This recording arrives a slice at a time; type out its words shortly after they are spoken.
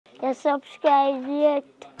You subscribe yet?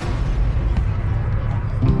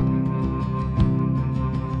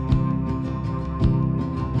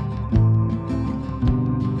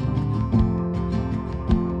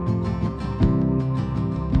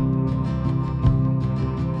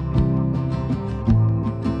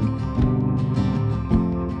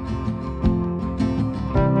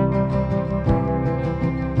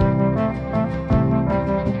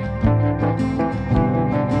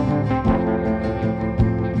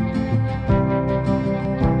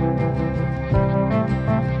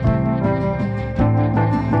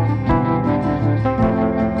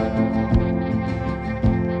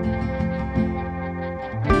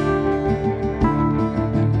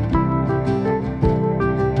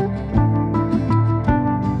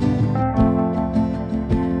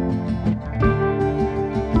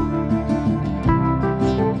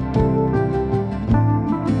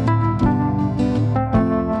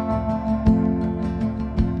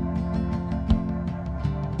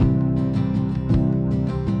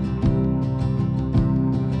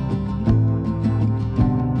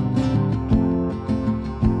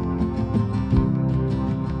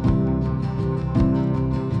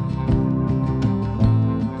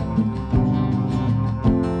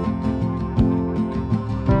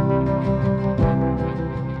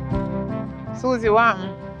 Susie, what?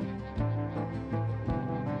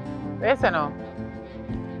 Yes or no?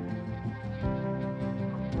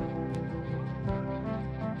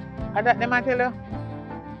 I that them I tell you?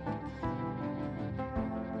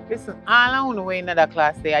 Listen, all I know in another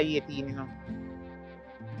class they are 18, you know.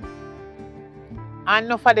 And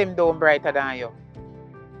enough of them don't brighter than you.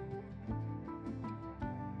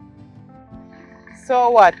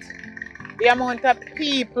 So what? The amount of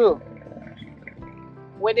people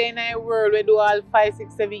where they in a world where do all 5,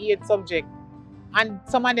 6, 7, 8 subjects. And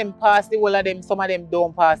some of them pass the whole of them, some of them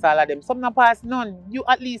don't pass all of them. Some not pass none. You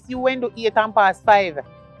at least you went to 8 and pass 5.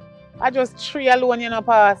 I just 3 alone you not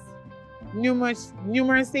pass.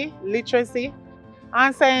 Numeracy, literacy,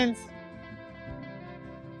 and science.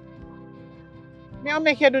 I'll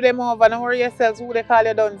make you do them over. Don't worry yourselves who they call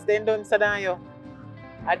you dunce. Then dunce than you.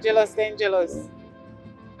 A jealous, then jealous.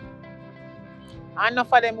 And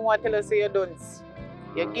enough of them who want to tell you say you dunce.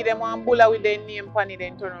 You give them one bulla with their name panny,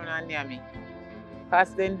 then turn around and near me.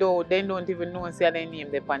 Because they don't even know say their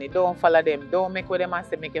name the panny. Don't follow them. Don't make what them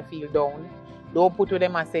say make you feel down. Don't put what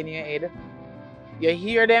them say in your head. You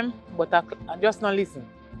hear them, but just not listen.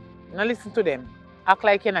 Not listen to them. Act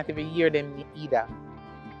like you not even hear them either.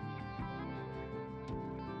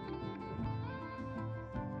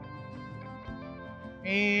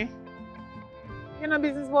 You know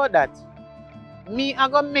business about that. Me,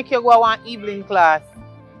 I'm gonna make you go one evening class.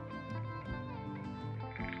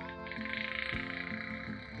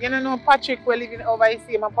 You know Patrick we living over the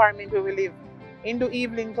same apartment where we live. In the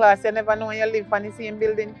evening class, you never know when you live in the same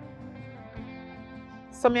building.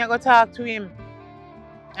 So me I go talk to him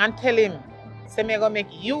and tell him, say me I go make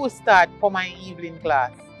you start for my evening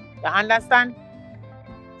class. You understand?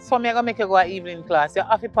 So me I go make you go to evening class. You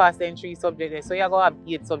have to pass the 3 subjects, so you go have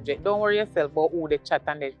 8 subjects. Don't worry yourself about who they chat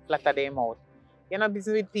and they flatter them out. You're not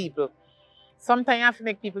busy with people. Sometimes you have to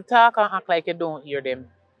make people talk and act like you don't hear them.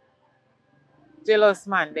 Jealous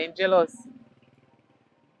man, then jealous.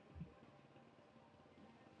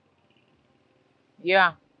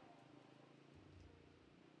 Yeah.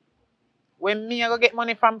 When me I go get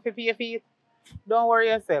money from your feet, don't worry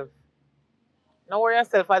yourself. Don't worry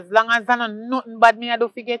yourself. As long as I know nothing bad me I do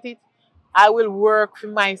forget it, I will work for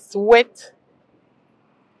my sweat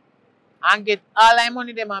and get all my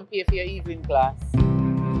money them and pay for your evening class.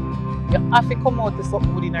 You have to come out to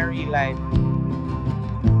something good in a real life.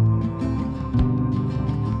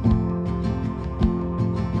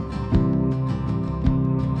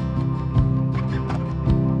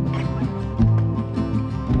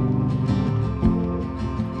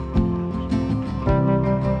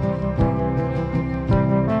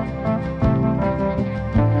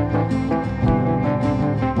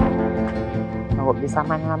 This a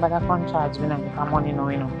man about to come charge me and make money now,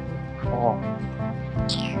 you know. Oh.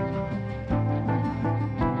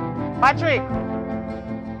 Patrick!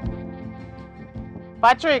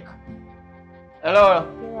 Patrick! Hello.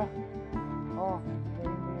 Yeah. Oh.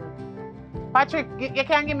 Patrick, you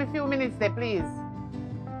can give me a few minutes there, please.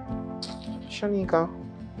 Shanika.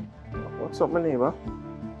 What's up, my neighbor?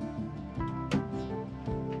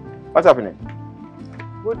 What's happening?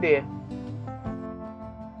 Good day.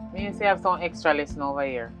 Me say I have some extra lesson over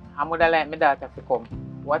here. I would like my daughter to come.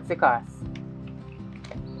 What's the cost?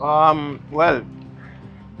 Well,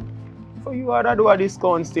 for you to do a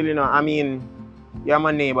discount still, you know. I mean, you're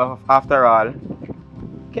my neighbor after all.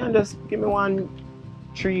 Can you just give me one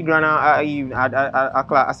 3 grand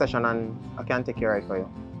a session and I can take care of it for you.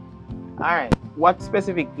 Alright. What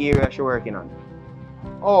specific area is she working on?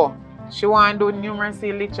 Oh, she want to do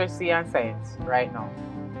numeracy, literacy, and science right now.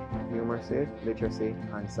 Numeracy, literacy,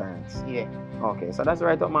 and science. Yeah. Okay, so that's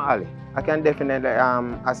right up my alley. I can definitely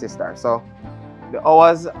assist her. So the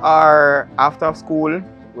hours are after school,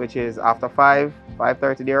 which is after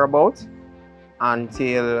 5:30 thereabout,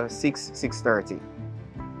 until 6:30.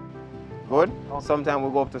 Good. Okay. Sometimes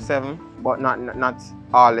we go up to 7, but not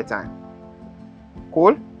all the time.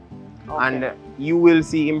 Cool. Okay. And you will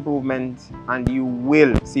see improvement and you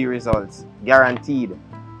will see results guaranteed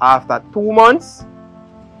after 2 months,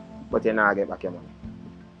 but you not get back your money.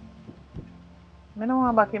 I don't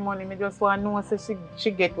want back your money, I just want to know so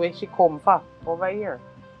she get where she come from over here.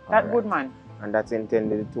 That Alright. good man. And that's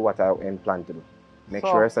intended to what I plan to do. Make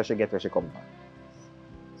sure so she get where she come from.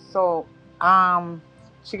 So,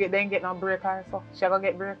 she didn't get no break or so? She gonna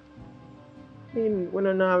get break? I mean, we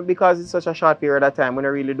don't know, because it's such a short period of time, we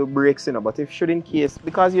don't really do breaks, you know. But if should in case,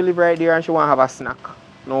 because you live right there and she want to have a snack,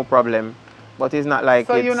 no problem. But it's not like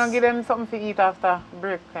so you don't give them something to eat after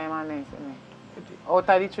break time and this, you know? Out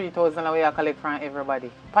of the 3,000 that we collect from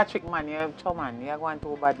everybody. Patrick, man, you're a chum, man. You're going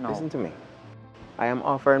too bad now. Listen to me. I am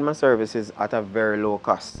offering my services at a very low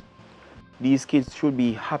cost. These kids should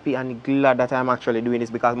be happy and glad that I'm actually doing this,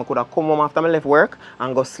 because I could have come home after I left work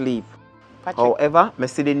and go sleep. Patrick. However, I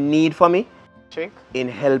see the need for me Patrick. in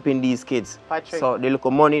helping these kids. Patrick. So they look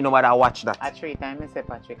at money, no matter watch that. At 3 times, I say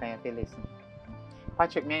Patrick and you feel listen.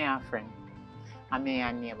 Patrick, me and your friend. And me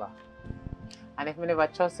and neighbor. And if I never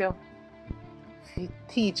trust you,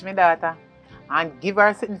 teach me daughter and give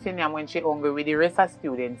her something for me when she hungry with the rest of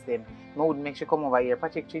students then. I would make she come over here.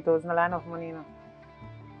 Patrick, 3,000 is enough money, you know.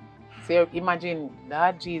 So imagine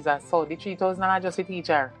that Jesus, so the 3,000 is just to teach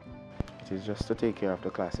her. It is just to take care of the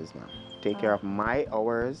classes, ma'am. Take care of my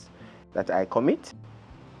hours that I commit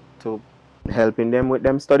to helping them with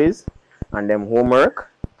them studies and them homework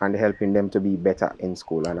and helping them to be better in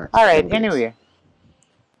school and at Alright, grades. anyway.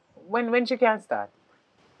 When she can start?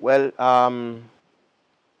 Well,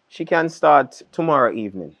 she can start tomorrow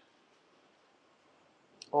evening.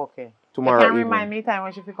 Okay. Tomorrow you can evening. remind me time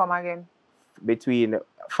when she will come again? Between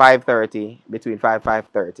 5:30, between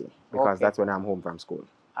 5:30, because Okay. that's when I'm home from school.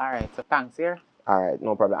 Alright, so thanks here. Alright,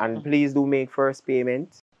 no problem. And please do make first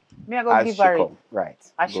payment Me I go as give she her it. come.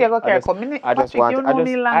 Right. As she good. go carry I come. just Patrick, want, you know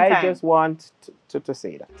me long I time. just want to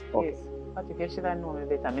say that. Okay. Yes. Patrick, you should have known me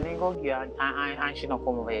better. I go give her and she not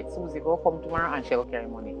come over yet. Susie go come tomorrow and she will carry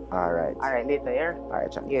money. Alright. Alright, later, yeah?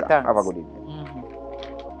 Alright, Chanika. Yeah, thanks. Have a good evening. Mm-hmm.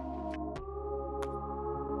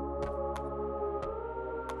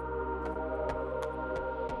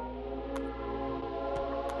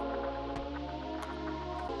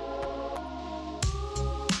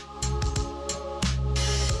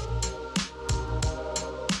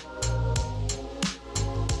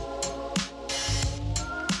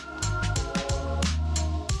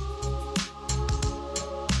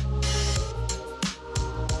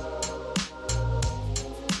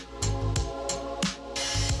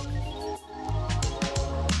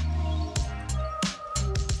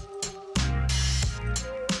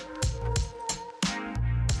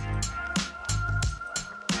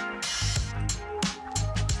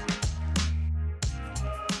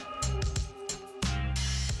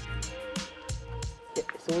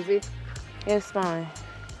 Susie, Yes, mommy.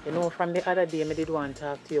 you know from the other day I did want to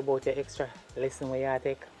talk to you about your extra lesson where you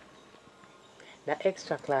take. That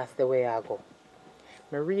extra class the way I go.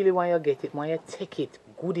 I really want you to get it, I want you to take it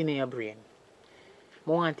good in your brain. I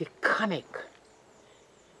want to connect.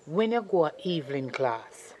 When you go to evening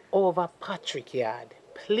class over Patrick yard,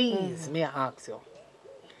 please, may I ask you,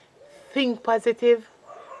 think positive,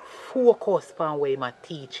 focus on where I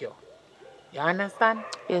teach you. You understand?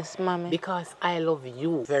 Yes, mommy. Because I love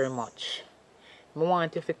you very much. I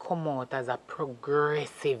want you to come out as a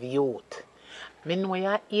progressive youth. I know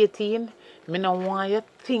you're 18. I don't want you to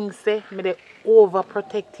think say me dey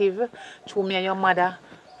overprotective to me and your mother.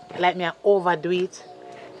 Like me I overdo it.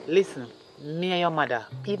 Listen, me and your mother,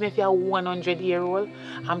 even if you're 100-year-old,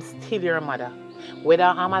 I'm still your mother. Whether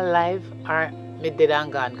I'm alive or me dead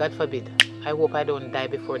and gone, God forbid. I hope I don't die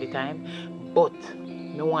before the time. But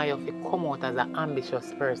I want you to come out as an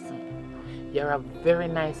ambitious person. You're a very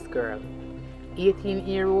nice girl.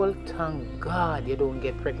 18-year-old, thank God you don't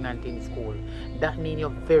get pregnant in school. That means you're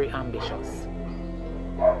very ambitious.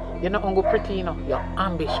 You're not only pretty, you know, you're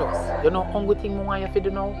ambitious. You know, only thing I want you to do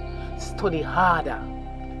now, study harder.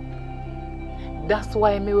 That's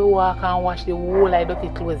why I will walk and wash the whole of dirty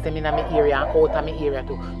clothes them in my area and out of my area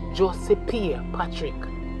too. Just to pay Patrick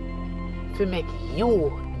to make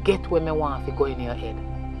you get where I want to go in your head.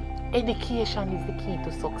 Education is the key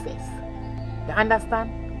to success. You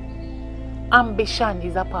understand? Ambition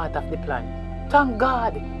is a part of the plan. Thank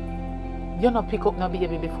God you not pick up no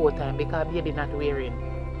baby before time because baby not wearing.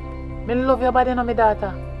 Me love your body, no, my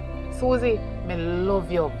daughter. Susie, me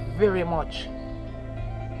love you very much.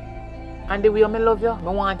 And the way I love you, I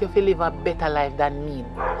want you to live a better life than me,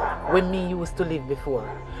 when me used to live before.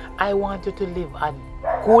 I want you to live a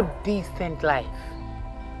good, decent life.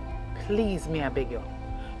 Please, me, I beg you.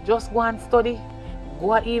 Just go and study.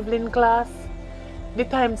 Go to evening class. The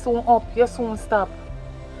time soon up, you soon stop.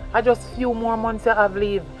 I just few more months you have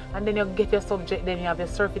leave. And then you get your subject, then you have your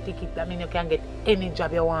certificate. That means you can get any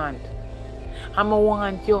job you want. And I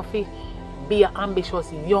want you to be an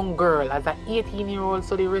ambitious young girl as an 18-year-old,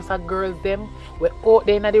 so the rest of girls them we're out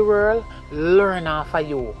there in the world learn off of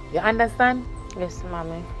you. You understand? Yes,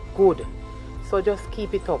 mommy. Good. So just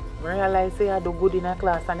keep it up. Realize you do good in a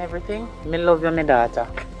class and everything. Me love you, my daughter.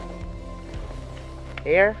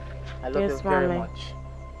 Here? I love Yes, you very mommy. much.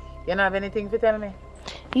 You don't have anything to tell me?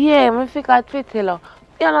 Yeah, I forgot to tell her.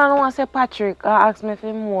 You know, I want to say Patrick asked me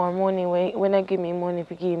for more money when I give me money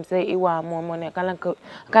for him. Say he want more money. I can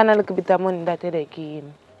look a bit of money that they give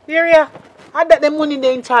him. Here, yeah. I that the money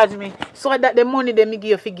they in charge me. So I that the money they me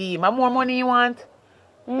give you for give him. And more money you want?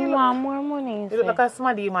 You want more money? You look like a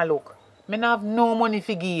smarty, my look. Me not have no money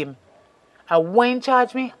for give him. I won't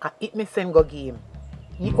charge me, I eat me send go give him.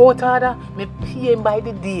 He out order, me pay him by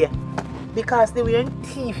the day. Because the way a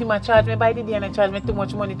thief him a charge me by the day and I charge me too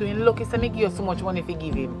much money to him. Lucky say me give you so much money for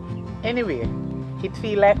give him. Anyway, it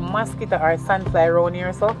feel like mosquito or sandfly around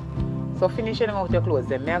here so. So finishing out your clothes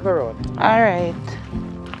then, me I go round. Alright.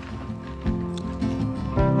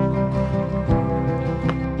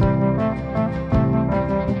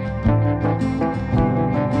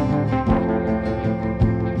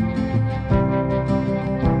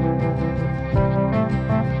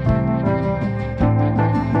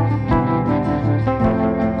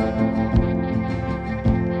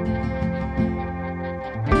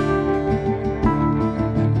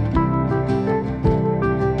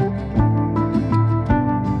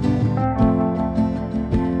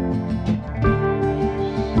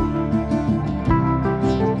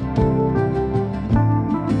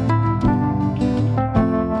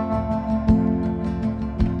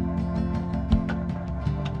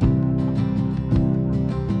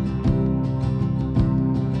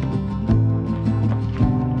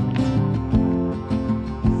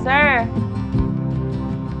 Sir.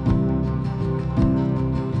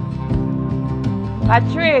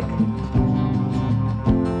 Patrick.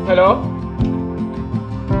 Hello?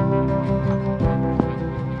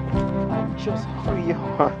 Just hurry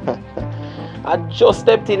up. I just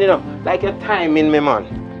stepped in, you know, like your timing, me man.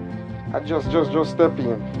 I just stepped in.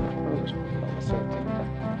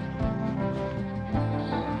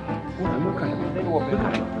 Look at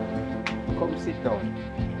him. Come sit down.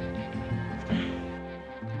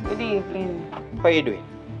 Good evening. How you doing?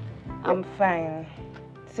 I'm fine.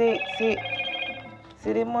 See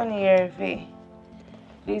the money here for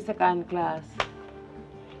the second class.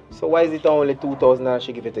 So why is it only 2,000 that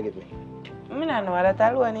she give it to give me? I don't know that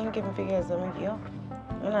alone didn't give me figures so I give you.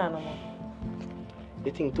 I don't know.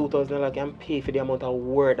 You think 2,000 can pay for the amount of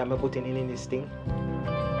work that I'm putting in this thing?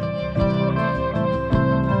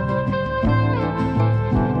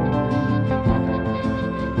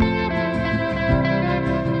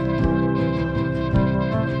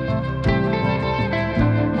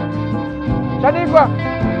 Shaniqua,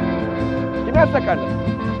 give me a second.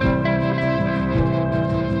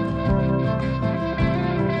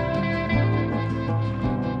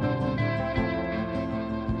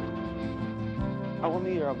 I want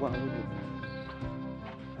to hear about it.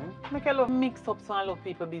 Make a love mix up so I love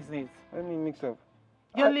people business. Let me mix up.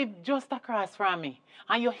 You live just across from me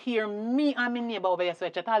and you hear me and my neighbor over your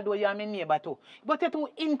search, although you are my neighbor too. But you're too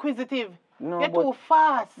inquisitive. No, you're too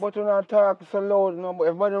fast. But you not talk so loud, no, but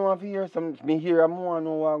everybody want to hear something. Me hear more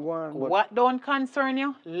know what go on. What don't concern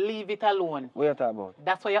you, leave it alone. What you talk about?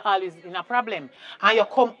 That's why you're always in a problem. And you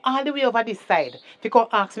come all the way over this side to come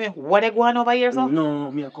ask me what they go on over here, so?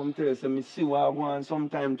 No, me I come tell you, so me see what go on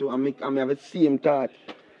sometime too, and me have the same thought.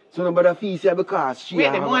 So nobody feels here because she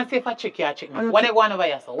wait, they want to say for chick here, chick. What they go on over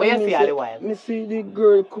here, so? Where you see all the while? Me see the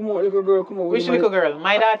girl come out, little girl come out. Which little girl?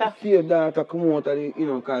 My daughter? Your daughter come out of the,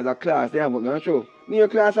 because of class, they have a show. Me your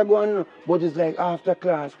class are going, but it's like after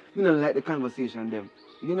class, you don't like the conversation them.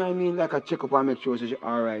 You know what I mean? Like I check up and make sure she's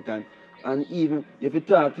alright. And even if you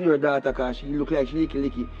talk to your daughter, because she look like she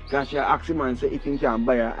licky, because she asks him and say if he can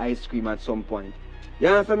buy her ice cream at some point. You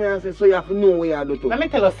understand me? I say, so you have to know where you do to. Let me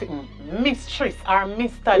tell you something. Mistress or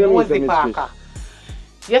Mr. Nosy Parker.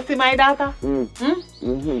 You see my daughter?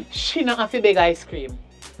 She not have to beg ice cream.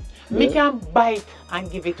 Me can bite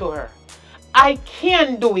and give it to her. I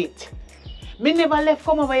can do it. Me never left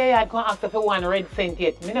come over your yard and ask her for 1 red cent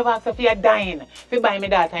yet. Me never ask her for your dime to buy me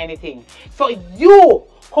daughter anything. So you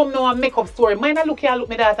come now and make up story. Mind I look here look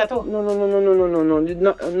me daughter too.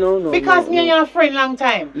 No. Because me and your friend long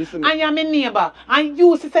time. Listen. And you're my neighbor. And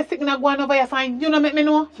you see say signal going over here so you know make me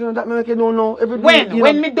know. So that make you don't know. Every day,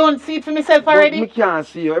 when me don't see it for myself already? Me can't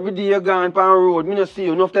see you. Every day you gone on the road, me not see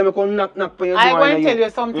you. Enough time I come knock on your door. I want to tell you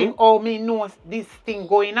something. Oh, me know this thing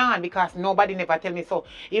going on because nobody never tell me so.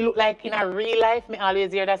 It look like in a real life, me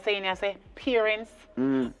always hear that saying, I say, parents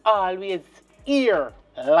always hear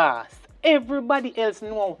last. Everybody else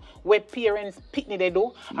know what parents picnic they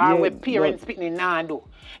do or what parents picnic nah do.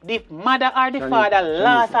 The mother or the father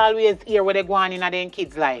last always hear what they go on in their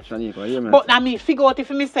kids' life. Shanika, but I mean figure out it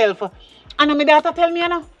for myself. And my daughter tell me, you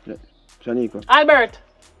know. Shanika. Albert,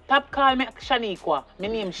 stop call me Shanika. My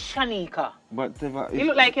name is Shanika. But you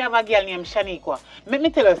look like you have a girl named Shanika. Let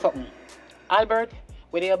me tell you something. Albert,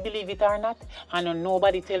 whether you believe it or not, and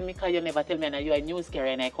nobody tell me because you never tell me and you're a news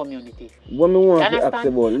carrier in our community. What me want to ask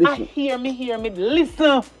about, listen. I hear me,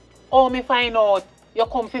 listen. Oh, me find out. You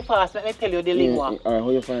come for fast, let me tell you the lingua. Alright, how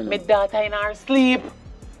you find out? My daughter in her sleep.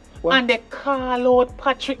 What? And they call out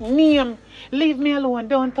Patrick name. Leave me alone,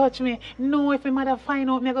 don't touch me. No, if my mother find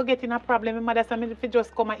out, me go get in a problem. My mother said me if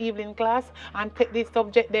just come to evening class and take this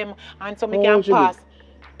subject them and so me can pass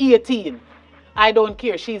 18. I don't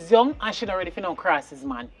care. She's young and she not ready for no crosses,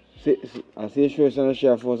 man. I say sure it's not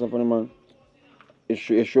share force upon the man. Is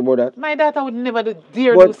sure about that? My daughter would never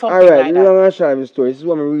dare do something like that. Alright, long and short of the story. This is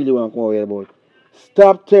what I really want to come away about.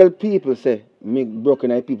 Stop tell people, say, make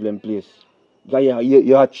broken eye people in place. Because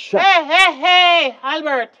you are chat. Hey,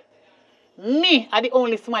 Albert. Me are the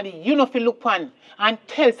only somebody you know if you look on and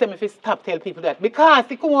tell them if you stop tell people that. Because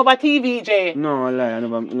he come over TV, Jay. No, I lie. I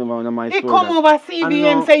never my he come over TV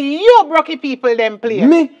and say, you broke people them place.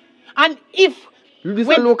 Me? And if... This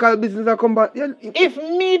is a local business that come back. If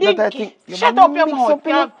me did... Shut up your mouth.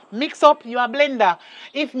 You mix up your blender.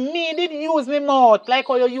 If me did use my mouth like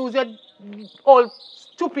how you use your old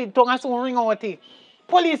stupid tongue and so ring out it,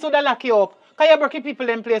 police would have lock you up. Because you broke people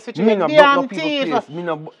in place with you. Damn thief.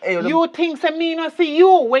 You think say me not see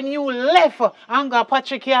you when you left and got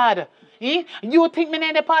Patrick yard. Eh? You think me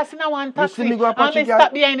need to pass in a one taxi and me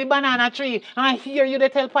stop behind the banana tree and hear you they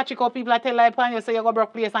tell Patrick how people tell lie upon you say you go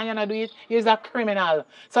broke place and you not do it. You're a criminal.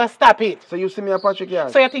 So stop it. So you see me a Patrick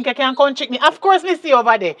yard? So you think you can come check me? Of course me see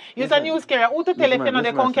over there. You're a news carrier. Who to tell if you know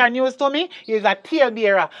they come carry news to me? You're a tail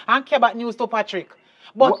bearer and care about news to Patrick.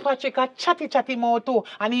 But what? Patrick a chatty mouth too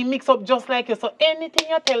and he mix up just like you. So anything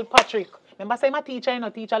you tell Patrick. Remember say my teacher, you know,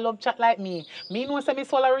 teacher love chat like me. Me know say me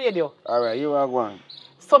solar radio. Alright, you are going.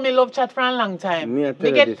 So me love chat for a long time.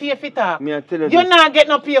 Me get paid for talk. You not get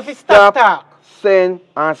no pay for stop talk. Send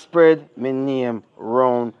and spread my name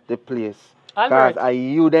round the place. Because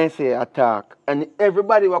you then say attack. And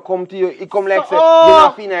everybody will come to you. It come like say, you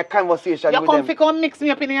not feel a conversation with them. You come mix me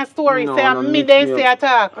up in your story. No, say me then say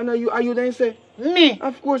attack. And are you then say? Me?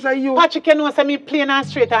 Of course are you. Patrick, you know say me plain and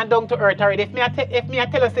straight and down to earth already. If me I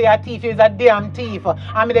tell you say you're a thief, you're a damn thief.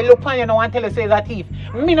 And me they look on you now and tell you say you're a thief.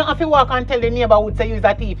 Me not have to walk and tell the neighborhood say you're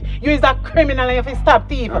a thief. You're a criminal and you have to stop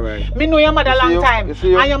thief. Right. Me know your mother long time.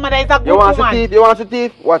 And your mother is a good woman. You want to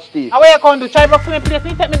thief? Watch thief. How you can do? Try to me place.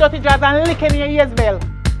 Me take me dirty jaws and lick in your ears bell.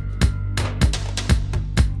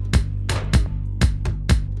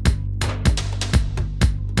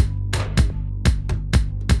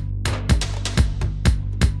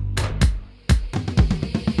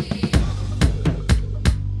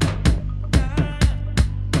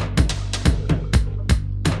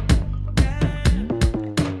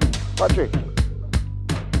 Patrick,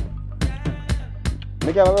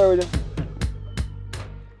 make a word with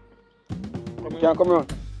you. Can come around?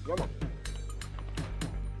 Come on.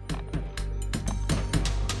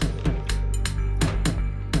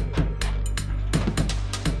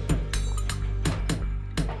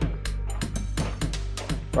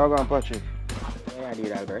 Well on, Patrick. Yeah, I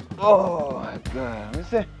did, Albert. Oh, God. I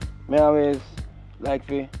say, I always like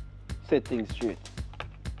to set things straight.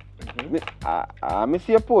 I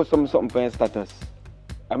see you post something for your status.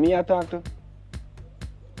 I mean, I talk to.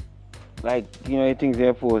 Like, you know, the things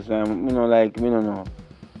you post, you know, like, me don't know.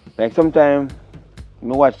 Like, sometimes, I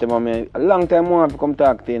watch them, a long time I want to come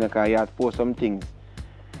talk to you because you have to post some things.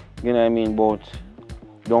 You know what I mean? About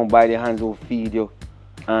don't buy the hands who feed you.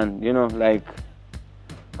 And, you know, like,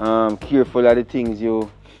 careful of the things you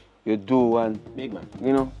do and... Big man.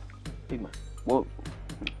 You know? Big man. Well,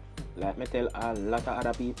 like me tell a lot of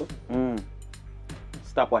other people,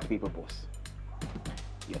 stop watch people post.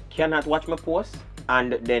 You cannot watch my post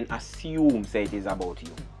and then assume say it is about you.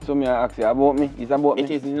 So me I ask you about me? It's about me? It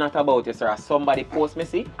is not about you, sir. Somebody post me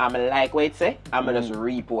see, I'm like what it say, I'm just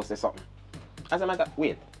repost something. As a matter,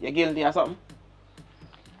 wait, you guilty or something?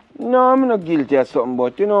 No, I'm not guilty or something,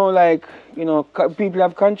 but you know, like, you know, people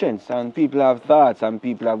have conscience and people have thoughts and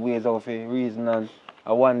people have ways of reason and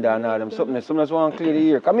I wonder and all them. Something just want to clear the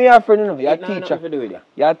ear. Come here, friend, you know, you're a teacher.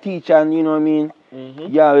 You're a teacher and you know what I mean?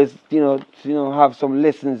 You always, you know, have some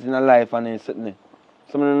lessons in your life and then something.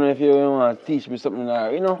 Some don't know if you want to teach me something,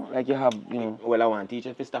 you know, like you have, you know. Well, I want to teach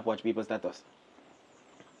you to stop watch people's status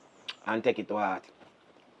and take it to heart.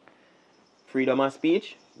 Freedom of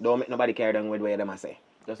speech, don't make nobody carry down with what them say.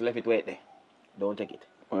 Just leave it wait there. Don't take it.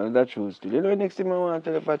 Well, that's true still. You know, next thing I want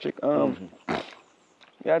to tell you, Patrick,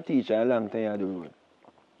 you're a teacher a long time you do road.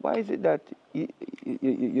 Why is it that you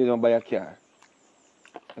don't buy a car?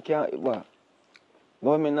 A car, what?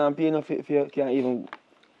 Government not pay enough if you can't even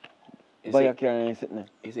buy a car and sit there.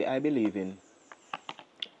 You see, I believe in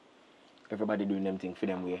everybody doing them things for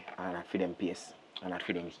them way and not for them pace and not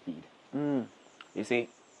for them speed. You see,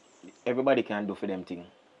 everybody can do for them thing.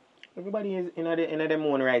 Everybody is in their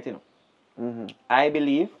own right, you know. I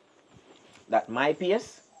believe that my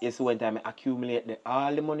pace is when time I accumulate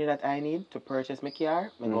all the money that I need to purchase my car,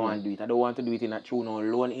 I go and do it. I don't want to do it through no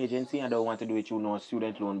loan agency. I don't want to do it through no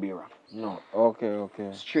student loan bureau. No. Okay.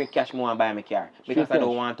 Straight cash more and buy my car. Because I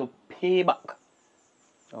don't want to pay back.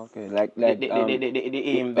 Okay, like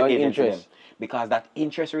the interest. Because that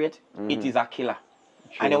interest rate, it is a killer.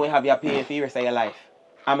 True. And then we have your pay for the rest of your life.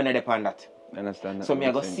 I'm going to depend on that. I understand that. So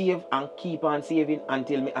I go save and keep on saving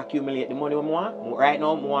until I accumulate the money I want. Right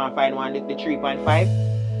now, I want to find one the 3.5.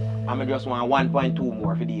 I just want 1.2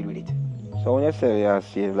 more to deal with it. So when you say you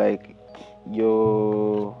save, like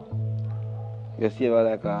you save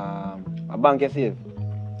like a bank you save?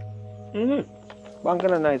 Bank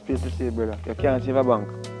is a nice place to save, brother. You can't save a bank.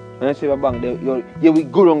 When you save a bank, you will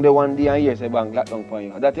go around there one day and hear say bank locked down for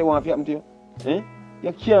you. That you want to happen to you?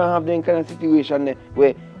 You can't have that kind of situation there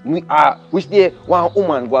where which day one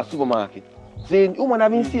woman go to supermarket. See, woman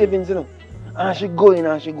have been savings, you know. And she go in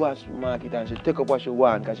and she go to the supermarket and she take up what she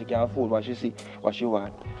want because she can afford what she see, what she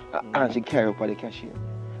want. And she carry up at the cashier.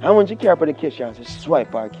 And when she carry up at the cashier, she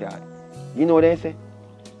swipe her card. You know what they say?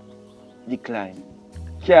 Decline.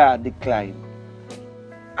 Card decline.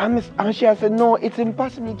 And she said, no, it's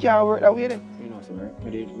impossible, you can't work that way then. You know, sir,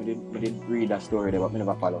 we did read that story there, but we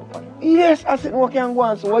never follow up on it. Yes, I said, no, I can't go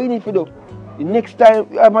on. So what you need to do? The next time,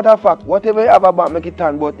 as a matter of fact, whatever you have about, make it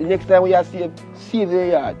turn, but the next time we are save the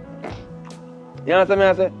yard. You understand what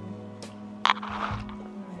I say?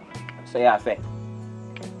 So yeah, I say,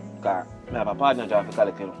 because I have a partner job for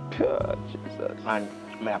collect, you know. Oh, Jesus. And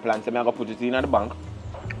I plan to go put it in the bank,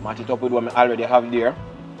 match it up with what I already have there,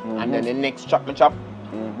 and then the next chop, next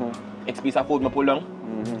piece of food I pull down,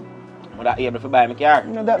 I'm able to buy my car.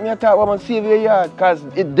 You know that me I talk about save your yard, because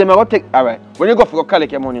them are going to take, alright, when you go for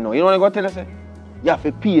collect your money now, you know what I'm going to tell you? Say? You have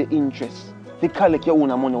to pay interest, to collect your own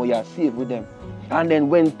money where you save with them. And then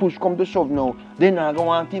when push come to shove now, they're not going to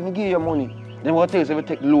want to even give you money. Then what tell you if you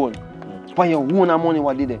take loan for your own money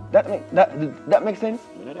what did they? That makes sense?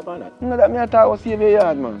 You know about that? No, that me I talk about save your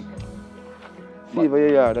yard, man. Save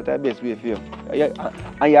your yard, that's the best way for you.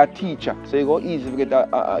 And you're a teacher, so you go easy to get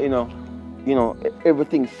you know,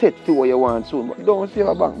 everything set to what you want soon. But don't save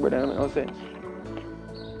a bank, brother, that make no sense.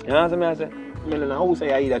 You know what I say? I don't know how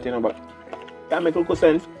say I eat that, you know, but that makes good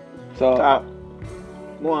sense. So, I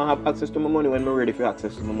want to have access to my money when I'm ready for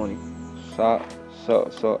access to my money. So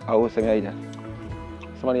I will say that.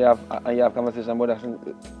 Somebody you have conversation about that.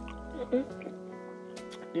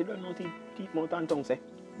 They don't know teeth, mouth and tongue say,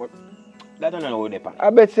 but that don't know how they pan.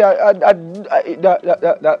 I bet say that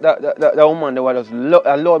woman that was a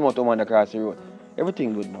loud amount of woman across the road.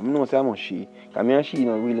 Everything good, man. I know say how much she. Because me and she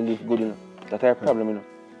really live good, you know. That's her problem, you know.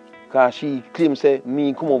 Because she claims say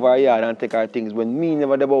me come over here and take her things when me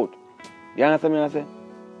never about. You understand me I say?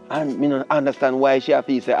 And me don't understand why she have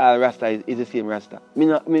to say all Rasta is the same Rasta. Me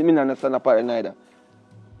not understand that part neither.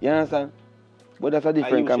 You understand? But that's a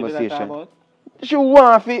different conversation. She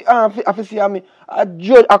want to see me. I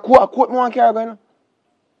quote me one carry, you know.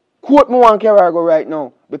 Quote me one carry right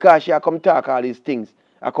now. Because she come talk all these things.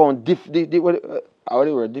 I can't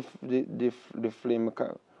flame.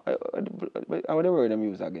 What the word I'm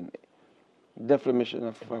using again? Defamation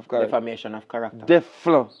of character. Defamation of character.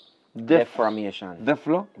 Defamation. Defamation.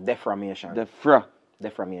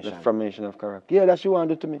 Defamation of character. Yeah, that's what you want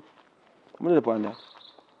to do to me. I'm going to upon that.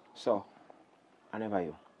 So, I never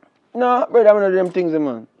you. No, brother, I'm not them things,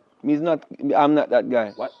 man. I'm not that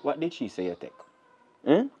guy. What did she say you take?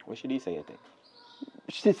 Hmm? What should he say you take?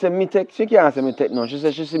 She said me take. She can't say me take no. She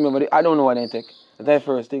said she see me, but I don't know what I take. That's the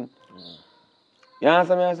first thing. You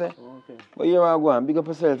understand me? I say. Okay. But you want to go and big up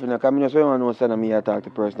yourself, you know, because I just want to know that me I talk to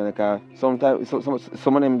personal, because sometimes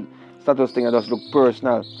some of them status things just look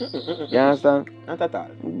personal. You understand? Not at all.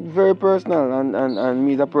 Very personal, and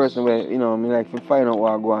me as a person where, you know, me like to find out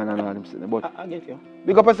what go on and all them things. But I get you.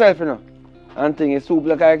 big up yourself, you know. And thing is soup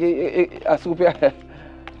like a soup.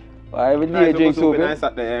 Every day I drink soup. Nice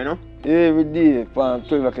out there, you know? Every day from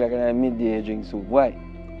 12 o'clock and midday I drink soup. Why?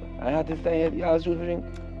 I have to stay here, you have soup to drink.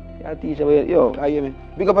 You teach about yo, I hear me.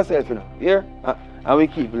 Big up yourself, you know. Here? And we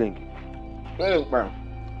keep link. Well, bro.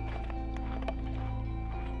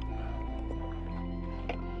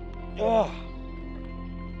 Oh.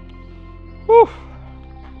 Whew.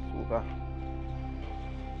 Super.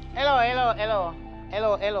 Hello.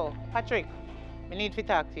 Patrick, I need to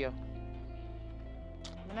talk to you.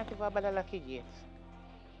 I'm not even about the lucky yet.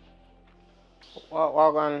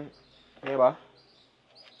 What on, neighbor?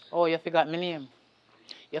 Oh, you forgot my name.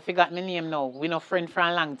 You forgot my name now. We no friend for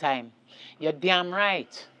a long time. You're damn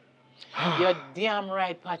right. You're damn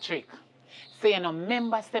right, Patrick. Say you no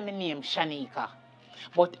member say my name Shanika.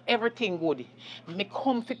 But everything good. Me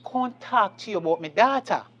come to talk to you about my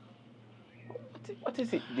daughter. What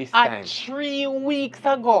is it this time? 3 weeks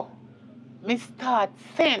ago, me start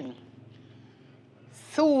send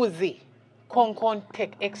Susie come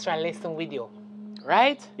take extra lesson with you.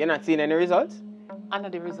 Right? You're not seeing any results? I know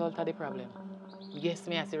the result of the problem. Yes,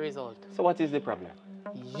 me as the result. So what is the problem?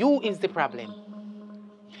 You is the problem.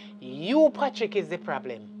 You, Patrick, is the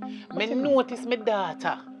problem. Me notice my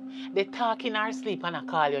daughter. They talk in her sleep and I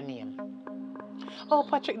call your name. Oh,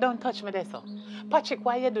 Patrick, don't touch me there, so. Patrick,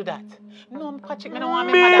 why you do that? No, Patrick, I don't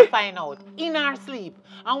want my mother find out. In her sleep.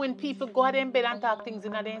 And when people go out in bed and talk things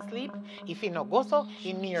in their sleep, if he no go so,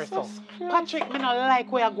 he near so. Patrick, I don't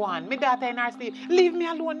like where you go on. My daughter in her sleep. Leave me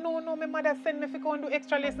alone. No, my mother send me to go and do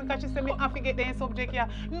extra lesson because she said me have to get the subject here.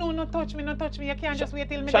 No, touch me. You can't just wait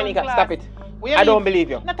till me done Shanika, class. stop it. I don't believe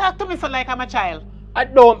you. Not talk to me so like I'm a child. I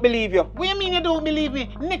don't believe you. What do you mean you don't believe me?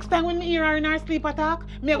 Next time when me hear her in her sleep attack,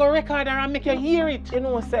 me go record her and make you hear it. You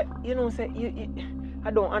know, I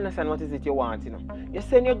don't understand what is it you want, you know. You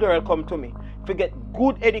send your girl come to me to get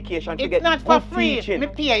good education, to get not good for free. teaching. Me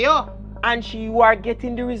pay you. And you are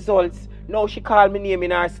getting the results. Now she call me name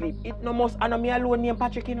in her sleep. It no must, I know me alone name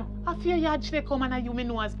Patrick, you know. I fear you actually come and you me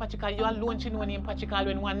know as Patrick, and you alone she know name Patrick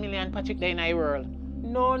when 1 million Patrick there in the world.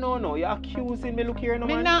 No, you're accusing me. Look here, no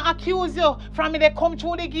me man. Me not accuse you. From me they come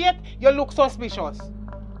through the gate, you look suspicious.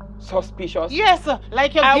 Suspicious? Yes,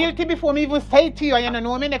 like you're guilty before me even say to you and you don't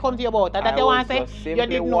know me they come to you about. And that you want to say, you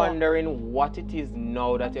didn't know. I'm wondering what it is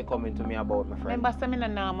now that you're coming to me about, my friend. Remember, I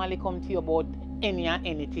normally come to you about any and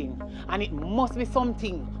anything. And it must be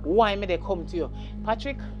something why me they come to you.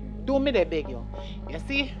 Patrick, do me they beg you. You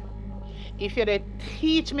see, if you they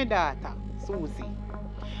teach me daughter,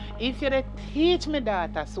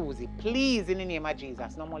 Susie, please in the name of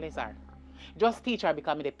Jesus, no molest her. Just teach her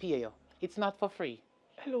because me they pay you. It's not for free.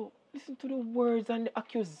 Hello, listen to the words and the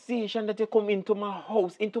accusation that you come into my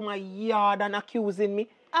house, into my yard and accusing me.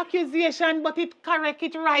 Accusation, but it correct,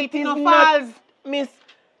 it right, it is no not, false. Miss,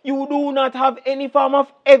 you do not have any form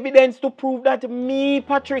of evidence to prove that me,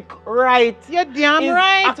 Patrick, right. You're damn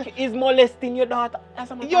right. Is molesting your daughter. As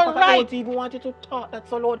a matter You're of fact, right. I don't even want you to talk that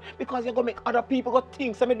so loud because you're going to make other people go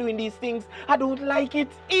think I'm doing these things. I don't like it.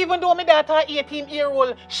 Even though my daughter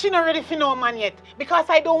 18-year-old, she not ready for no man yet. Because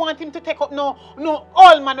I don't want him to take up no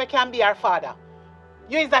old man who can be her father.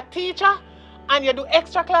 You is a teacher and you do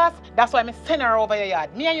extra class. That's why I send her over your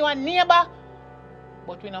yard. Me and you are neighbor,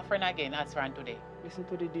 but we're not friends again as from today. Listen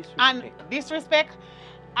to the disrespect. And disrespect,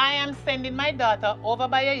 I am sending my daughter over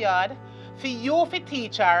by your yard for you to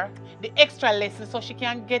teach her the extra lesson so she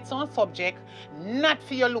can get some subject, not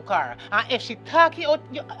for you look her. And if she talk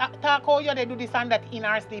how you they do this and that in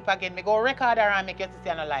her sleep again, me go record her and make you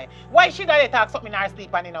see no lie. Why should I talk something in her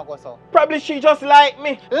sleep and it not go so? Probably she just like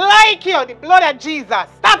me. Like you, the blood of Jesus.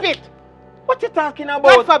 Stop it! What you talking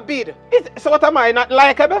about? God forbid. So what am I, not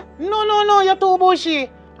likable? No, you're too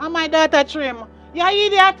bushy. And my daughter trim. You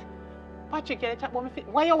idiot! Patrick, you talk about me.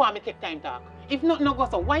 Why you want me to take time talk? If not no go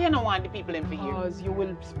so, why you don't want the people in for you? Because you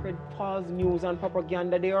will spread false news and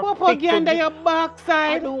propaganda there. Propaganda your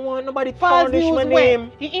backside. I don't want nobody to false tarnish news my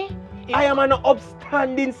name. I am an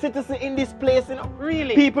upstanding citizen in this place, you know.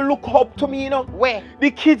 Really? People look up to me, you know. Where?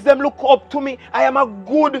 The kids them look up to me. I am a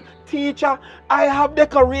good teacher. I have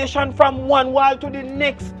decoration from one wall to the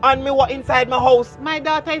next on me what inside my house. My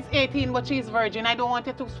daughter is 18 but she's virgin. I don't want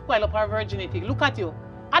you to spoil up her virginity. Look at you.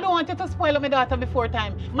 I don't want you to spoil my daughter before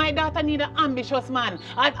time. My daughter need an ambitious man.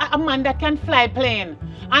 A man that can fly plane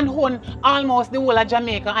and own almost the whole of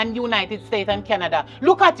Jamaica and United States and Canada.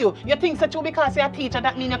 Look at you. You think that you because you're a teacher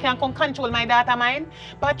that means you can come control my daughter mind?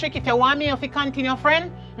 Patrick, if you want me to continue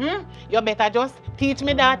friend, you better just teach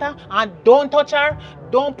my daughter and don't touch her.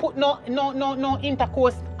 Don't put no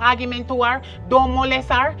intercourse argument to her. Don't molest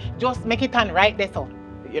her. Just make it turn right there so.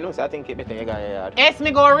 You know, so I think it better you got your yard. Yes,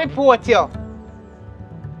 me go report you.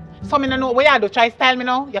 So me no know what you do. Try style me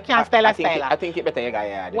now. You can't style a style. I think it better you got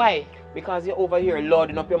your yard. Why? Because you're over here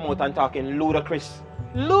loading up your mouth and talking ludicrous.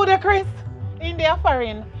 Ludicrous? In their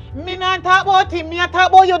foreign. Me not talk about him. Me not talk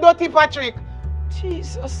about you dirty Patrick.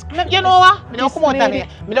 Jesus Christ. You know what? Me don't come out here.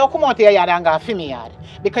 Me don't come out here yard and go for me yard.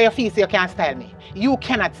 Because you feel so you can't style me. You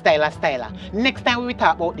cannot style a styler. Next time we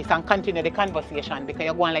talk about this and continue the conversation because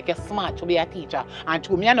you're going like you're smart to be a teacher. And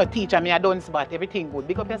to me, I'm not teacher, me I don't spot. Everything good.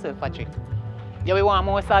 Big up yourself, Patrick. You will want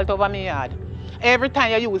more salt over me yard. Every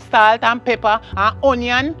time you use salt and pepper and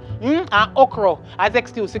onion and okra as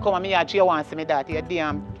excuse to come on me yard, you want to see me that. You're a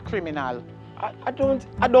damn criminal. I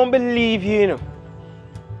don't believe you, you know.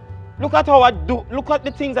 Look at how I do. Look at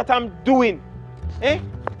the things that I'm doing. Eh?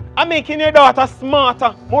 I'm making your daughter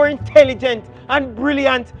smarter, more intelligent and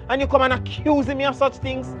brilliant, and you come and accusing me of such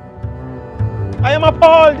things. I am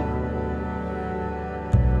appalled.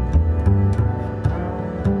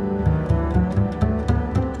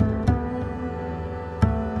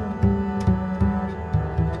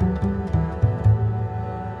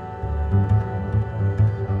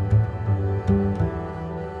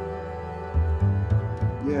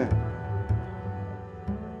 Yeah.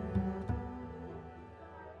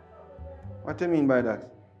 What do you mean by that?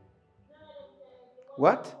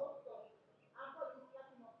 What?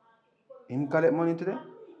 Him collect money today?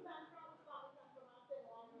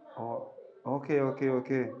 Oh, okay.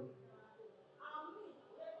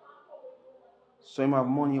 So him have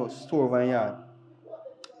money out store over yard.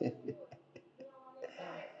 I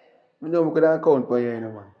know we could account for you, you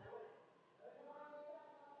know, man.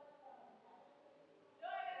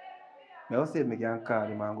 I'll see if I can call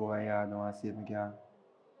him and go over yard now and see if I can.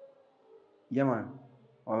 Yeah, man.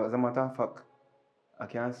 Or as a matter of fact, I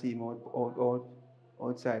can see him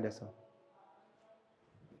outside there, so.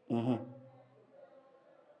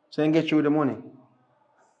 So you get you the money.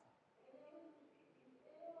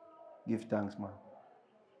 Give thanks, man.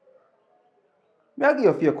 May I give you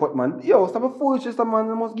a fair cut, man? Yo, stop a foolishness, man.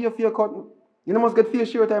 You must give a fair cut. You must get fair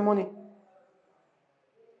share of time money.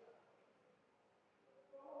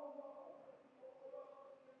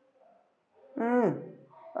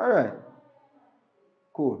 Alright.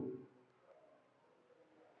 Cool.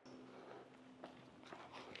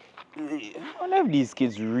 I wonder if these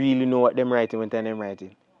kids really know what them writing when they're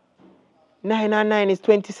writing. 9 and 9 is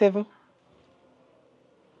 27.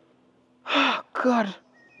 Oh, God.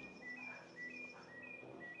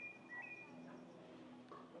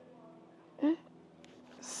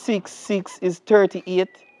 6 is 38.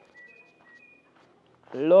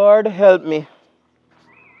 Lord help me.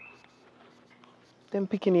 Them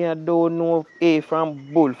picking here don't know A from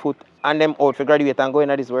Bullfoot and them out for graduate and going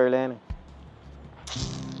at this world. Eh?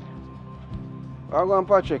 How go on,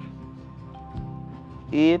 Patrick?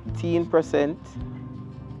 18%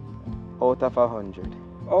 out of 100.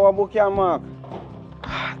 Oh, I book your mark.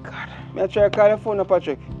 Oh, God. May I try to call your phone,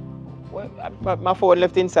 Patrick? Well, my phone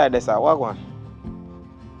left inside there, sir. What one?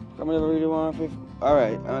 Come on, really want to.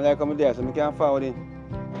 Alright, and like I'm there, so I can't forward it.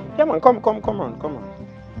 Yeah, man, come on.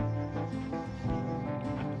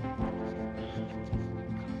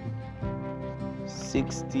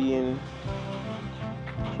 16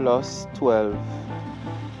 plus 12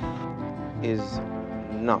 is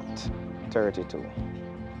not 32.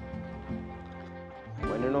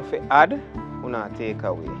 When you know if you add, you not take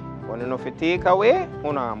away. When you know if you take away,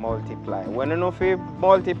 you not multiply. When you know if you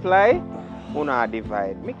multiply, you not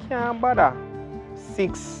divide. Me can't bother.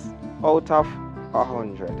 6 out of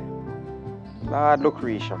 100. Lord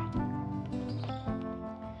Lucretia.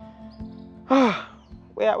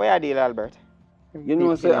 Where are you, Albert? You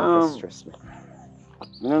know, say, stress me.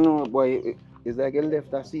 I don't know, boy. It's like you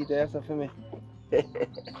left a seat there for me.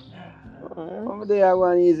 Over there, I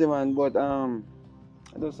want easy, man, but I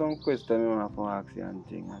do some questions I want to ask you and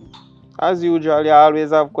thing. As usual, you always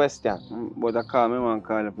have questions. But I want to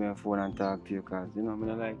call up on your phone and talk to you because, you know, I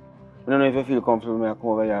don't know if you feel comfortable, I come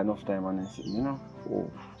over here enough time and you know.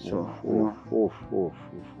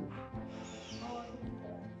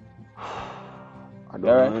 I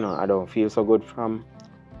don't, you know, I don't feel so good from.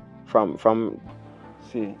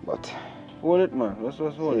 See, but hold it, man. Let's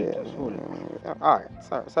hold it. Just hold it. All right.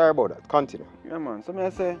 Sorry about that. Continue. Yeah, man. So I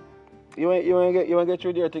say, You want get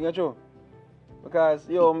through there thing, true? Because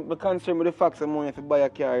yo, I'm concerned with the facts of money if you buy a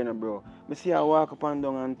car, you know, bro. I see I walk up and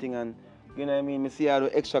down and thing and you know what I mean, I see I do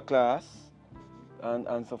extra class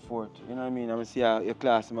and so forth. You know what I mean? I see your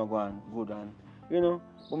class go on good and you know,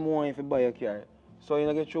 but more if you buy a car. So you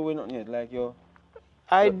don't get through with nothing yet, like yo.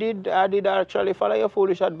 I did actually follow your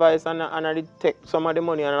foolish advice and I did take some of the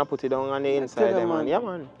money and I put it down on the inside there, man. Yeah,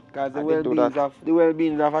 man. Because the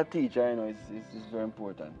well-being of a teacher, you know, is very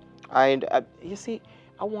important. You see,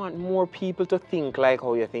 I want more people to think like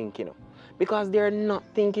how you think, you know. Because they're not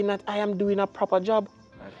thinking that I am doing a proper job.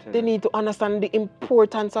 They need to understand the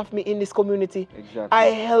importance of me in this community. Exactly. I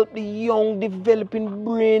help the young developing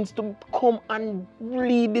brains to come and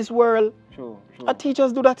lead this world. True. Our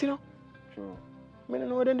teachers do that, you know. True. I don't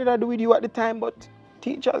know what did I do with you at the time, but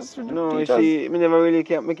teachers. No, you see, me never really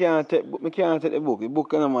can't take the book. The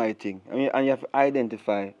book is not my thing. I mean, and you have to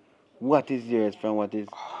identify what is yours from what is.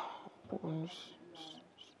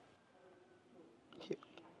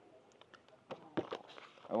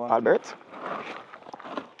 Albert,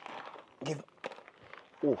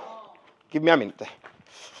 give me a minute.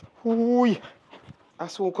 Ooh, I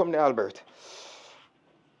soon come there, Albert.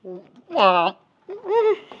 Oh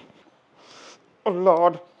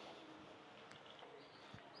Lord.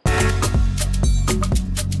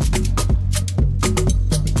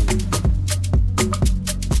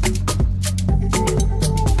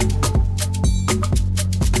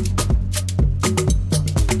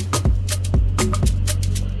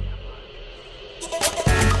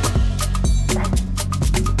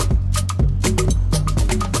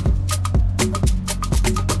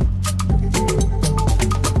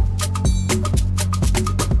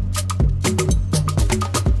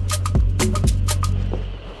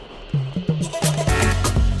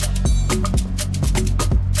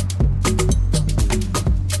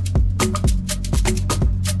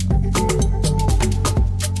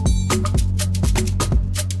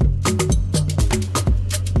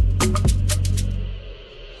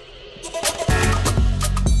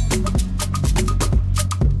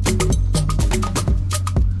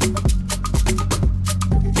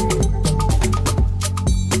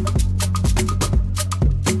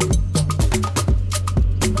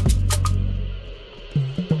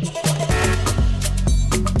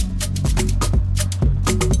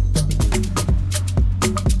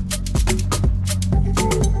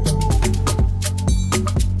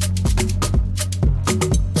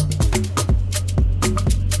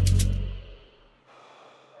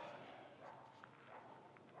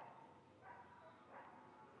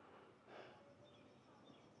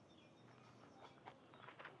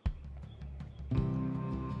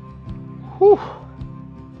 Whew.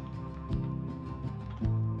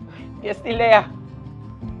 You're still there.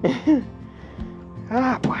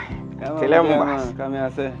 Ah, boy. Come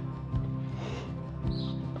here, say.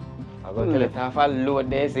 I'm going to let her fall load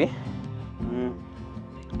there, see?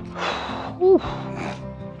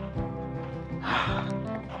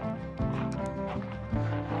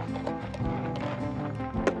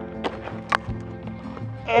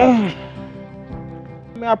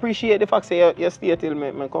 I appreciate the fact that you stay till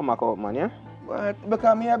me come back out, man, yeah? But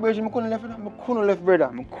because me a virgin, I couldn't left, brother.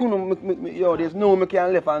 Yo, there's no way I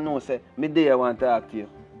can left and no say, me there want to talk to you.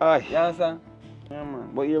 Aye. You understand? Yeah,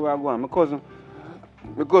 man. But here we are going. My cousin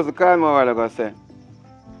called me a while ago say,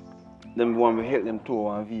 them want me help them tow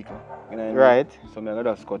one vehicle. You know what I mean? Right. So I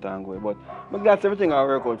just cut and go. But I'm glad everything will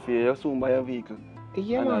work out for you. You soon buy a vehicle.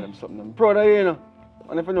 Yeah, man. I'm proud of you, you know.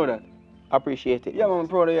 And if you know that. Appreciate it. Yeah, man, I'm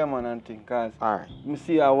proud of you, man, and thing. Because alright. I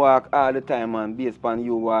see you walk all the time, man, based upon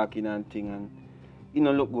you walking and thing. And you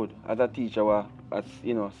know, look good as a teacher, as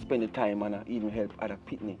you know, spend the time and even help other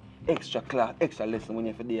pitney. Extra class, extra lesson when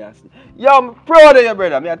you're for the ass. Yo, I'm proud of you,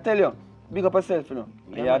 brother. I tell you. Big up yourself, you know.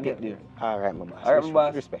 Yeah, you get there. Alright, my boss. Alright, my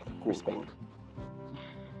boss. Respect. Cool, Respect. Cool.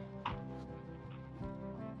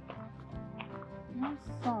 No,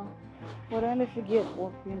 sir. What I forget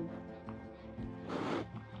working.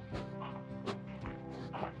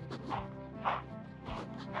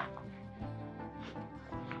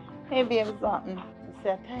 Hey, babe, something. I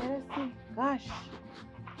said, tired of see. Gosh.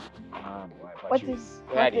 Ah, boy, What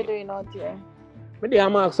you doing out here? But they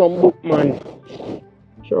mark some book, man.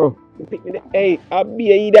 Sure. Hey, I'll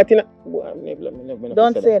be a that in a...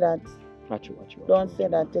 Don't say that. Watch you. Don't say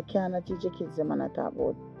that. You cannot teach your kids them and not talk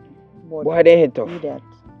about. Boy, they head tough. That.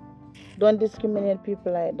 Don't discriminate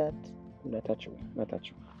people like that. Not at you.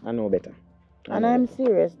 I know better. And I'm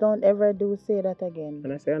serious. Don't ever say that again.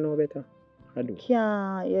 And I say I know better. I do.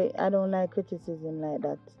 I don't like criticism like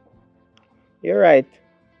that. You're right.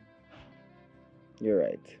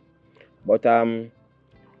 But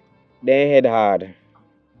they head hard.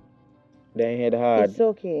 They head hard. It's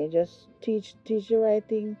okay. Just teach the right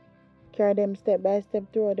thing. Carry them step by step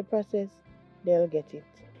throughout the process. They'll get it.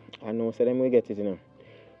 I know, so them will get it, you know.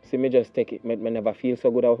 See, me just take it. Me never feel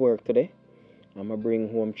so good at work today. I'm going to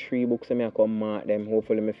bring home 3 books and I come mark them.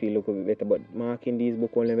 Hopefully, me feel a little bit better. But marking these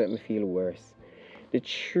books only make me feel worse. The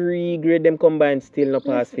 3 grade them combined still not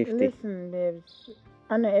past 50. Listen, babes.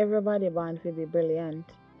 I know everybody born to be brilliant.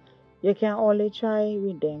 You can only try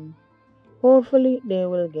with them. Hopefully, they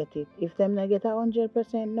will get it. If them not get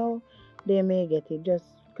 100% no, they may get it. Just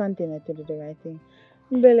continue to do the right thing.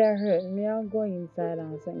 Belly hurt me. I'll go inside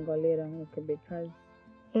and go lay down a little bit because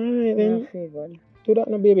Alright I then. feel good. Do that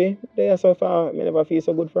no baby. They are so far. I never feel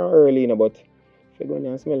so good from early, you know, but if you go in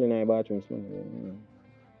and smell in the bathroom, smell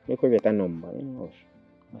you could get a number, you know.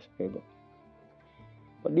 That's good.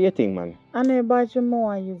 What do you think, man? I know bathroom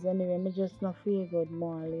more I use anyway. Me just not feel good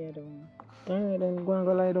more lay down. Alright then, go and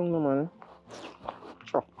go lie down, no, man.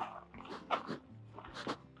 Sure.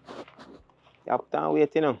 You have to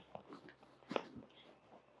wait, you know.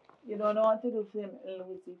 You don't know what to do for him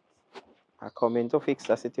with it. I come in to fix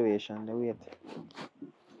the situation. They wait.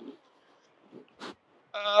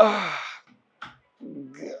 God.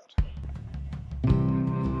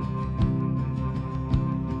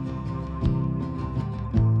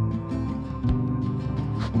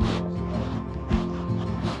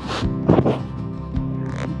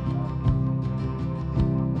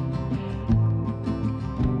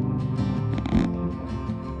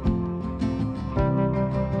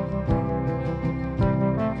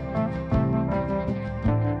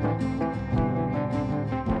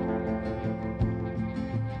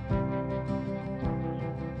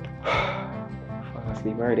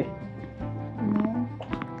 Sleep already? No.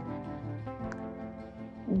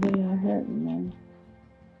 They are hurting, man.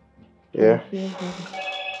 Yeah. I feel good.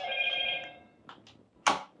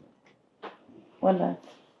 What that?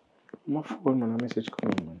 My phone, man. A message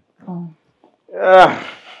coming, man. Oh.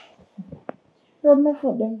 Ah. Rub my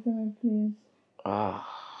foot down for me, please. Ah.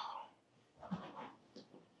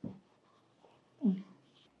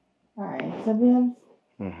 Alright, so babes,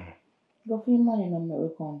 Mm-hmm. go for your money on my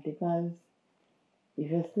account because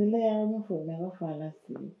if you're still there on my foot, never fall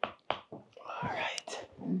asleep. Alright.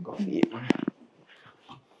 Go for it, man.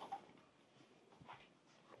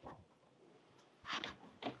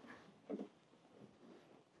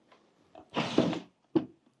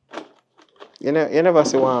 You never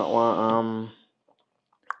see one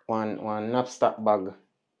knapsack bag.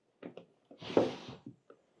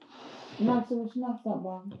 Not so much knapsack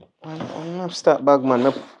bag. One knapsack bag, man.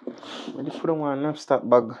 I just put on one knapsack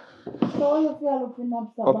bag. So you feel look for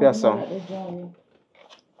knapsack Up bag here, son. at the journey?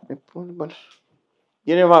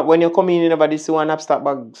 You never, when you come in, you never did see one knapsack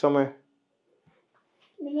bag somewhere.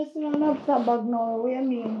 I don't see no knapsack bag now. What you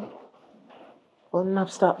mean? One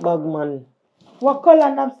knapsack bag, man. What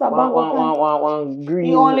color knapsack bag? One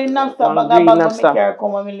green. The only knapsack one bag I green bag when me knapsack. carry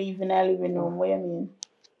come when me leave in the living room. What you mean?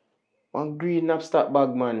 One green knapsack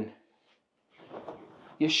bag, man.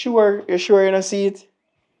 You sure? You sure you don't see it?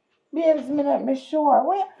 Babes, me not me sure.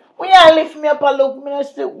 Where you lift me up and look? Me not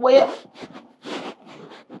see where.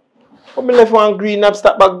 But me left one green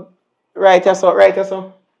knapsack bag right here,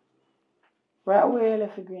 so. Right where you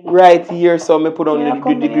left the green? Right here, so me put on the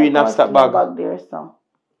green knapsack bag. Bag there, so.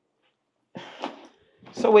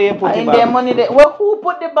 So where you put the And bag? their money there. Well, who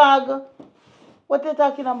put the bag? What you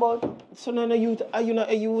talking about? So now you take out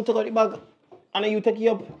the bag and you take it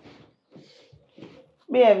up.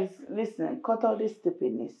 Babes, listen, cut out this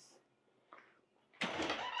stupidness.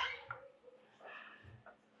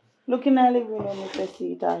 Look in the living room if you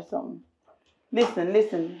see it or something.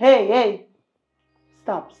 Listen. Hey.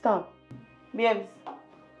 Stop. Babes.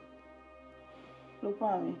 Look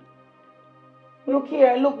for me. Look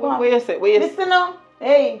here, look for me. What you say? Listen now.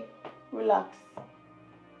 Hey, relax.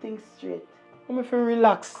 Think straight. I'm feel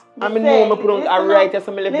relax. Me I mean, say, no, me put on a right here,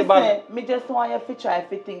 so me left the bag. Listen, me just want you to try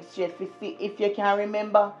to think straight to see if you can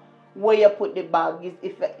remember where you put the bag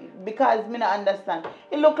is because me not understand.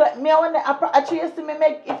 It look like me I want to actually you see me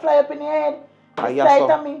make it fly up in your head. Yes,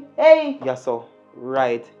 so. Me. Hey. Yes, so.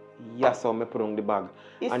 Right. Yes, so me put on the bag.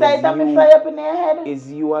 It's sight of me fly up in your head. Is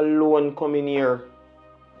you alone coming here?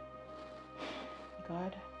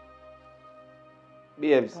 God.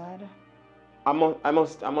 Babes. God. I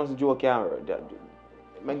must joke here.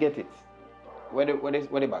 I get it. Where the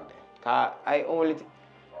bag there? Cause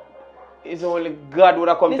it's only God would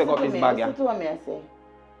have come take up this bag. Listen to me, I say.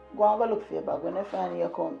 Go and go look for your bag. When you find your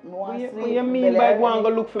account, what you mean by go and go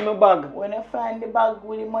look for my bag? When you find the bag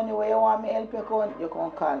with the money where you want me help your account, you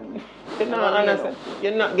can call me.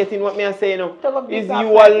 You're not getting what me I say now. Is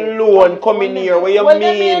you alone coming here? What you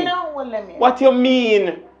mean? What you mean? What you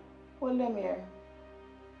mean? Hold them here.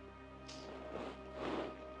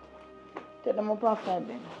 Take them up outside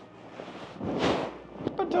then.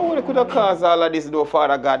 But what could have caused all of this though,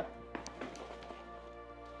 Father God?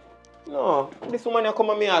 No, this woman here come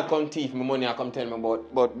and me out come thief me money and come tell me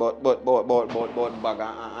about bag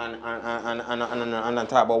and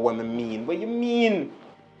talk about what me mean. What you mean?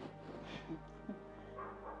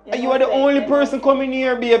 You are the only person coming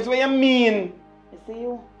here, babes. What you mean? You see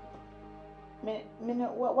you?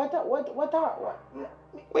 What?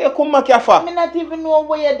 Where you come back here for? Me not even know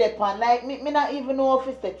where you're depend. Like me not even know if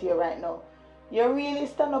it's here right now. You really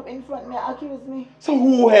stand up in front of me and accuse me. So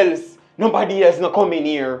who else? Nobody else not coming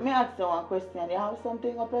here. Me ask you one question. You have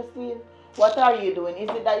something up your sleeve? What are you doing? Is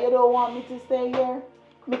it that you don't want me to stay here?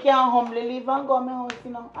 Me can humbly leave and go to my house,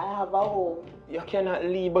 you know. I have a home. You cannot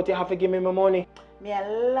leave, but you have to give me my money. Me a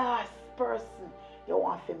last person you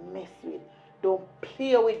want to mess with. Don't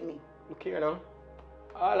play with me. Look here now.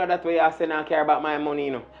 All of that way you say I care about my money,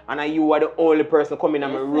 you know. And you are the only person coming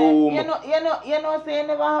in my room. You know, say you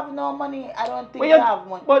never have no money. I don't think you have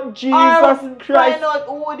money. But Jesus Christ. Find out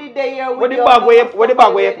who did they here with where the bag where the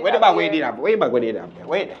bag where the bag where did have? Where the bag where did have?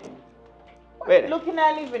 Where there? Look in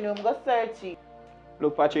our living room, go search it.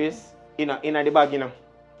 Look, Patrice, in the bag, you know.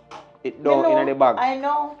 It down in the bag. I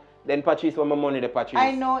know. Then Patrice want my money, the Patrice.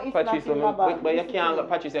 I know it's Patrice not in my bag. But you can't,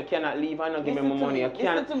 Patrice, you cannot leave and not give me my money. You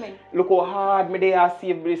can't. Listen to me. Look how hard me they are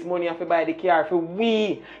save this money to buy the car for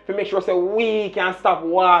we. To make sure say we can stop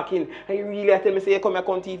walking. And you really tell me say you come here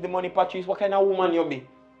come thief the money, Patrice. What kind of woman you be?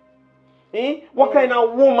 Eh? What kind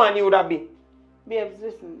of woman you would be? Babes,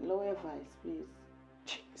 listen, low advice, please.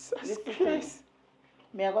 Jesus Christ.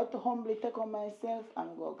 Me I got to humbly take on myself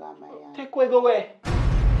and go get my hand. Take away, go away.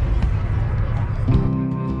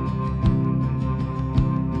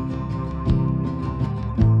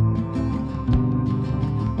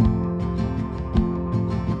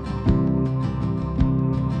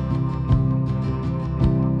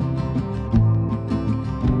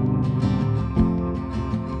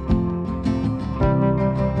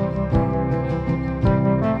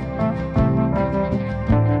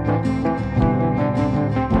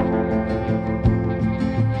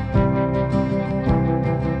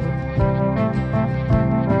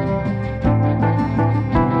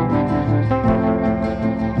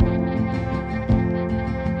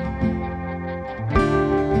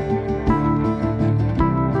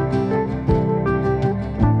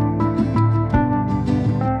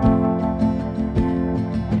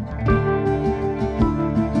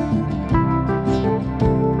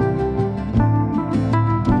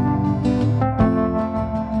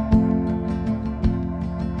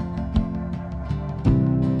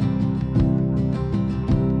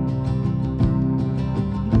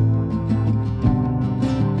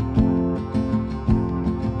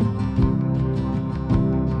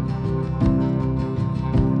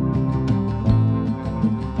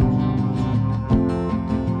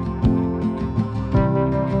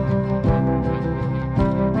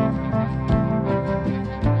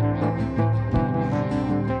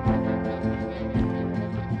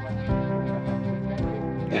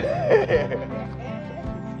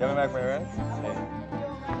 You have a back, right?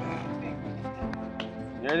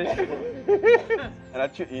 You ready? And I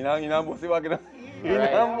cheat, you know, bossy walking up.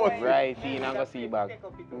 Right, see, you not gonna see back.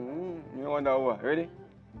 You know wonder what? Ready?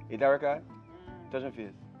 Hit that record. Touch your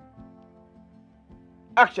face.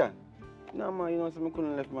 Action! No man, you know, so I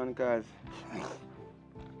couldn't left man cause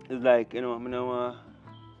it's like, you know, I know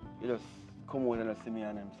you just come out and see me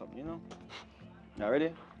and them something, you know? Now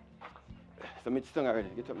ready? So me stung already.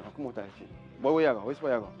 Get up now, come out and see. But where you go? Which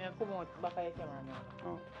way you go? Me come out back of your camera now.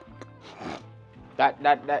 Oh.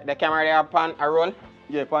 The camera there pan a roll?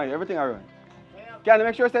 Yeah, fine, everything I run. Can you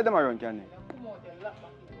make sure you say them I run, can you?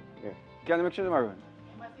 Yeah. Can you make sure them I run?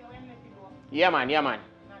 Yeah man, yeah man.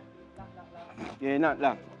 Yeah, not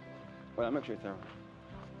locked. But I'll make sure it's a run.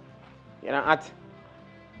 You're not hot.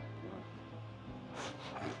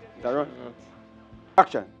 It's a run.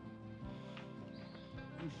 Action.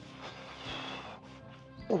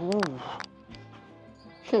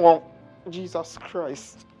 Oh, Jesus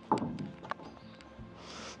Christ.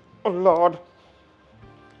 Oh Lord.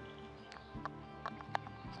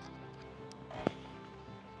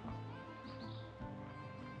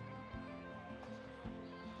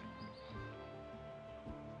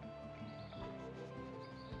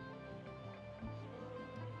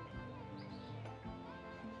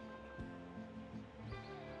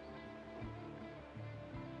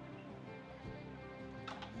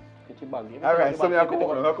 Alright, so I come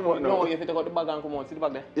on now. No, you have to take out the bag and come on. See the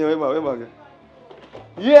bag there? Yeah, where bag?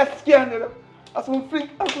 Yes, can That's one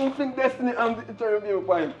fling Destiny and the Eternal View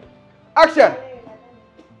point. Action!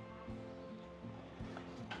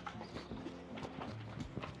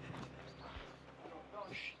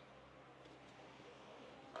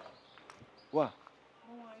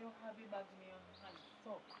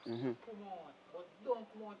 Come out. But don't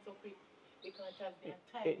come out so quick. Because just the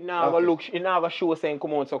time. It now Okay. look, it now show saying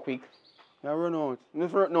come out so quick. Now run out.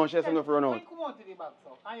 No, she has enough run out. Come out to the back,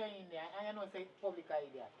 so. And you're in there. And you know say public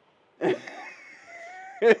idea.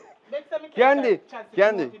 Candy,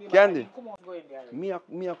 Candy. Come on, go in there.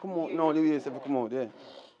 Me a come out now the way you say come out, yeah.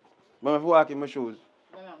 But if I walk in my shoes.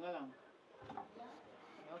 Go along.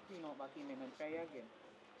 Now clean up back in and try again.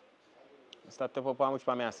 Start to pop on which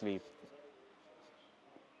part I sleep.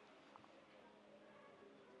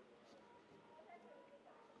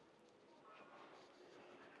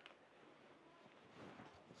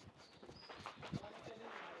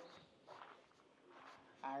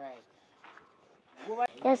 Alright.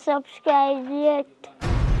 You subscribe yet?